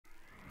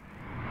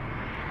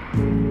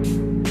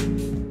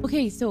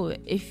Okay, so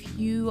if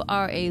you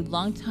are a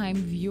longtime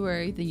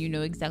viewer, then you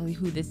know exactly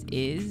who this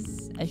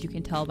is, as you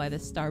can tell by the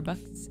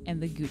Starbucks and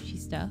the Gucci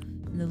stuff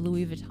and the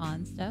Louis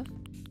Vuitton stuff.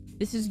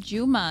 This is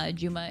Juma.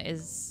 Juma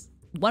is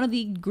one of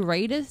the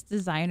greatest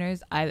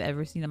designers I've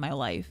ever seen in my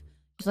life.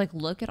 Just like,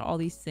 look at all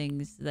these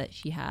things that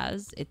she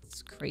has.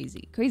 It's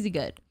crazy, crazy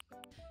good.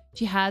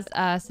 She has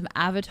some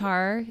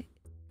avatar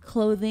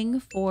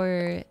clothing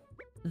for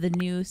the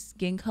new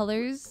skin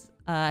colors.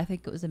 I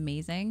think it was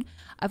amazing.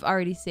 I've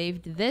already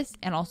saved this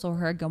and also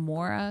her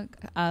Gamora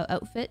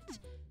outfit.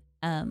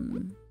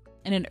 In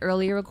an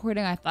earlier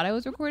recording, I thought I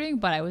was recording,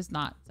 but I was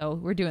not. So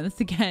we're doing this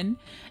again.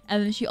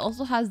 And then she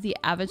also has the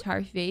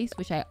avatar face,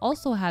 which I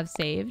also have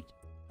saved,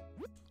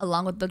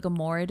 along with the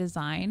Gamora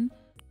design.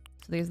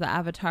 So there's the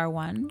avatar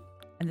one,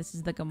 and this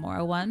is the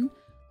Gamora one.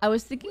 I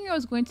was thinking I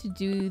was going to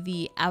do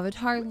the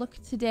avatar look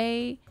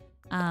today.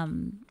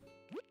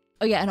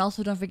 Oh yeah, and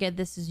also don't forget,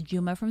 this is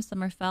Juma from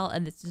Summerfell,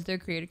 and this is their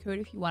creator code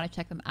if you want to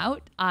check them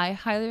out. I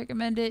highly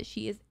recommend it.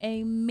 She is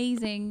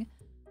amazing.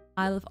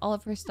 I love all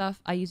of her stuff.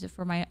 I use it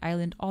for my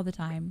island all the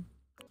time.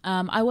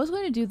 I was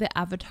going to do the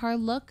avatar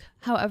look.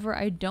 However,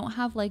 I don't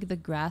have like the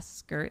grass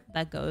skirt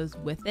that goes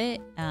with it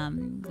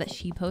that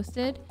she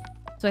posted.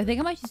 So I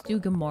think I might just do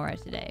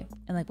Gamora today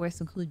and like wear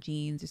some cool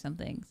jeans or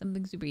something.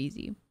 Something super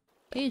easy.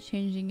 Okay,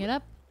 changing it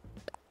up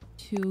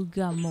to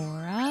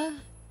Gamora.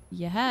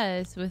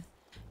 Yes, with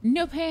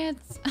no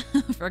pants.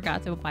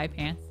 Forgot to buy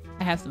pants.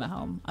 I have some at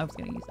home. I was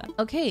gonna use that.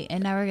 Okay,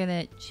 and now we're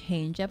gonna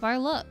change up our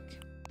look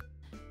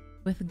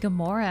with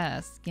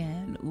Gamora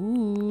skin.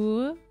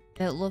 Ooh,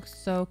 that looks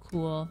so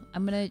cool.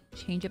 I'm gonna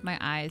change up my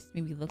eyes to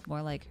maybe look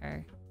more like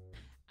her.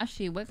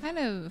 Actually, what kind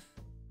of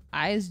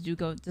eyes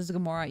does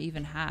Gamora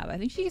even have? I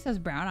think she just has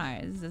brown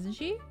eyes, doesn't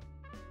she?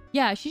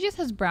 Yeah, she just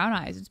has brown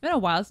eyes. It's been a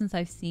while since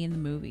I've seen the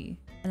movie.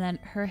 And then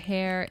her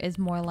hair is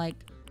more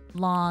like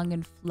long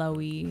and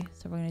flowy.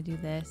 So we're gonna do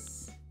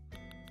this.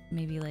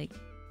 Maybe like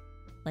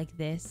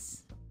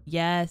this.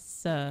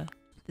 Yes.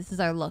 This is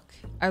our look.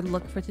 Our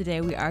look for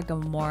today. We are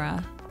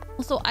Gamora.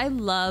 Also, I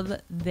love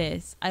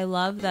this. I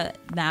love that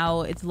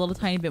now it's a little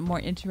tiny bit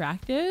more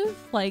interactive.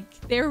 Like,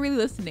 they're really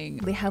listening.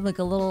 They have like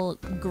a little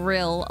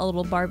grill, a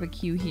little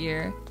barbecue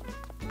here.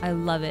 I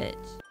love it.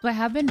 So I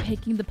have been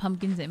picking the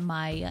pumpkins in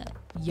my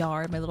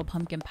yard, my little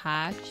pumpkin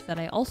patch that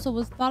I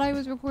also thought I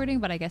was recording,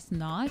 but I guess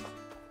not.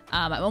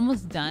 I'm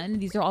almost done.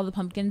 These are all the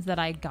pumpkins that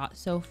I got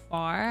so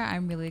far.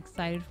 I'm really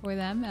excited for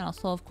them. And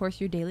also, of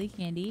course, your daily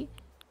candy.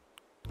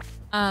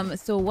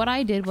 So what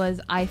I did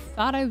was I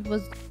thought I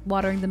was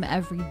watering them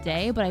every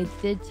day, but I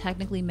did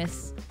technically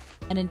miss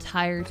an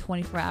entire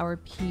 24-hour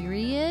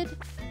period.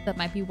 That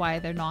might be why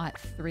they're not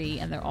 3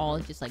 and they're all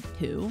just like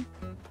 2.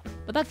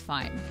 But that's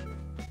fine.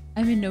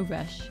 I'm in no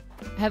rush.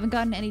 I haven't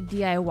gotten any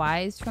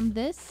DIYs from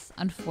this,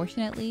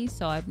 unfortunately,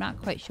 so I'm not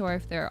quite sure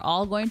if they're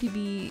all going to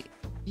be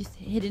just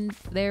hidden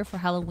there for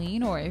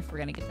Halloween or if we're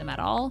gonna get them at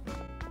all.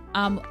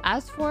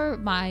 As for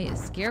my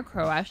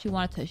scarecrow, I actually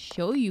wanted to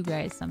show you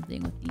guys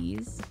something with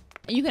these.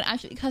 And you can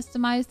actually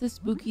customize the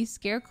spooky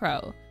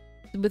scarecrow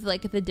with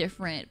like the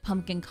different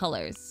pumpkin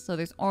colors. So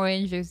there's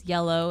orange, there's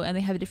yellow, and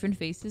they have different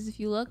faces if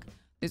you look.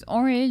 There's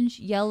orange,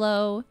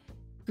 yellow,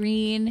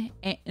 green,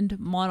 and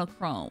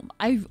monochrome.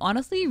 I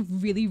honestly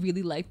really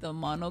like the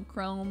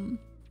monochrome.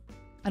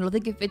 I don't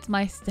think it fits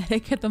my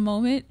aesthetic at the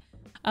moment.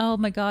 Oh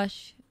my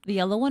gosh. The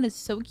yellow one is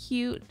so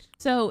cute.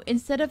 So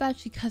instead of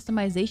actually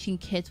customization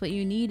kits, what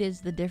you need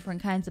is the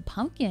different kinds of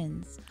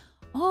pumpkins.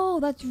 Oh,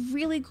 that's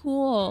really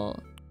cool.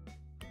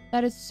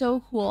 That is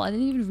so cool. I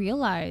didn't even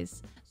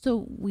realize.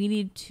 So we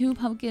need 2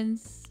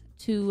 pumpkins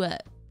to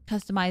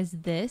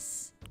customize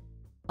this.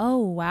 Oh,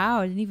 wow.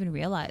 I didn't even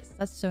realize.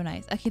 That's so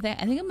nice. Okay,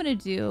 I think I'm going to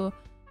do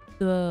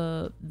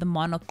the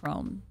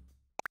monochrome.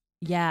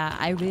 Yeah,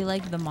 I really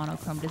like the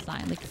monochrome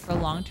design. Like for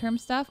long-term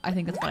stuff, I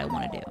think that's what I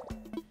want to do.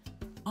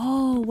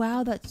 Oh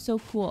wow, that's so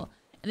cool.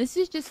 And these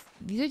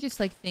are just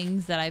like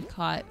things that I've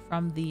caught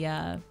from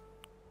the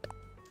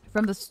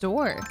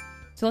store.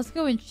 So let's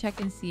go and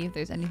check and see if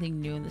there's anything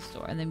new in the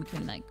store, and then we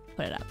can like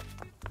put it up.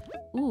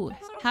 Ooh,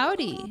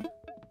 howdy.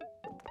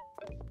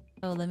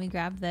 Oh, let me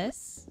grab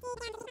this.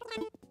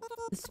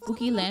 The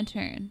spooky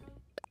lantern.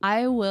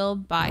 I will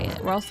buy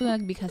it. We're also going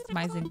to be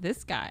customizing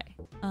this guy.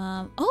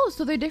 Oh,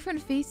 so they're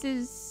different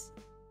faces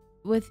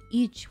with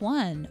each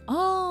one.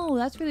 Oh,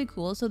 that's really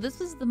cool. So this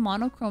was the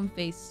monochrome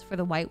face for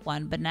the white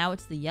one, but now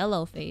it's the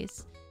yellow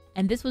face.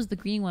 And this was the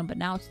green one, but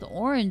now it's the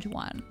orange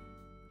one.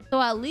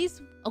 So at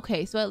least,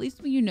 okay, so at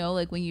least when you know,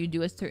 like when you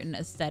do a certain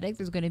aesthetic,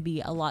 there's going to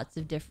be lots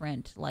of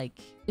different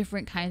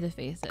kinds of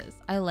faces.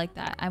 I like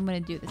that. I'm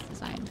going to do this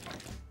design.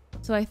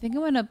 So I think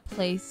I'm going to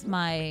place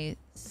my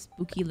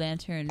spooky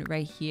lantern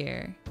right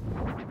here.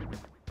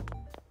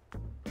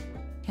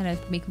 Kind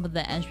of make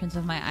the entrance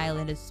of my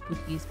island as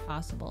spooky as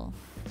possible.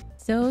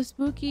 So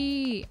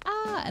spooky.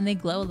 Ah, and they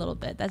glow a little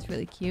bit. That's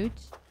really cute.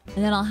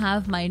 And then I'll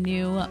have my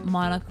new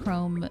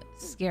monochrome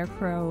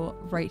scarecrow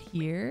right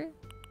here.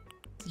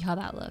 See how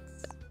that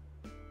looks.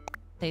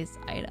 Place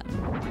item.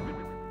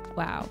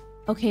 Wow.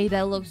 Okay,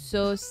 that looks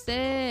so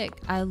sick.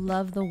 I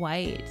love the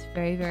white.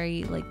 Very,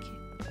 very like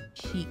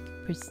chic,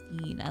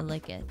 pristine. I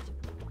like it.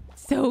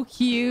 So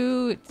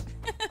cute.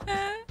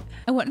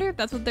 I wonder if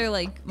that's what they're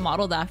like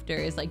modeled after,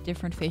 is like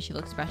different facial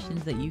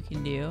expressions that you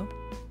can do.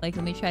 Like,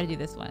 let me try to do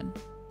this one.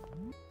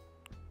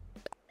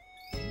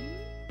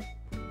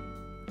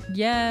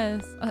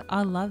 Yes,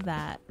 I love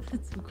that.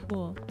 That's so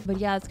cool. But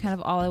yeah, that's kind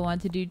of all I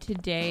wanted to do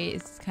today,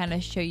 is kind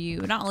of show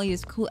you not only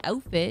this cool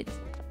outfit,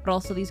 but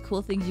also these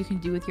cool things you can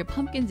do with your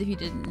pumpkins if you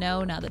didn't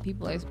know, now that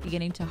people are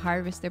beginning to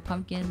harvest their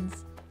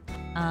pumpkins.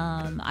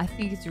 I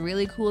think it's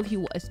really cool if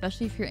you,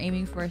 especially if you're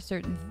aiming for a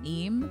certain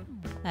theme.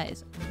 That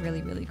is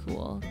really, really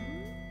cool.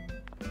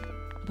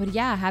 But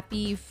yeah,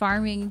 happy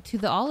farming to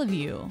all of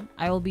you.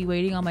 I will be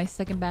waiting on my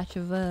second batch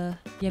of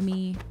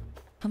yummy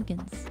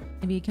pumpkins.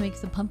 Maybe you can make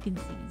some pumpkin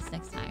seeds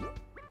next time.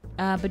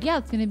 But yeah,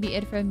 that's gonna be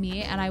it from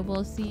me, and I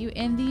will see you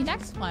in the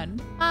next one.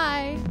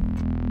 Bye.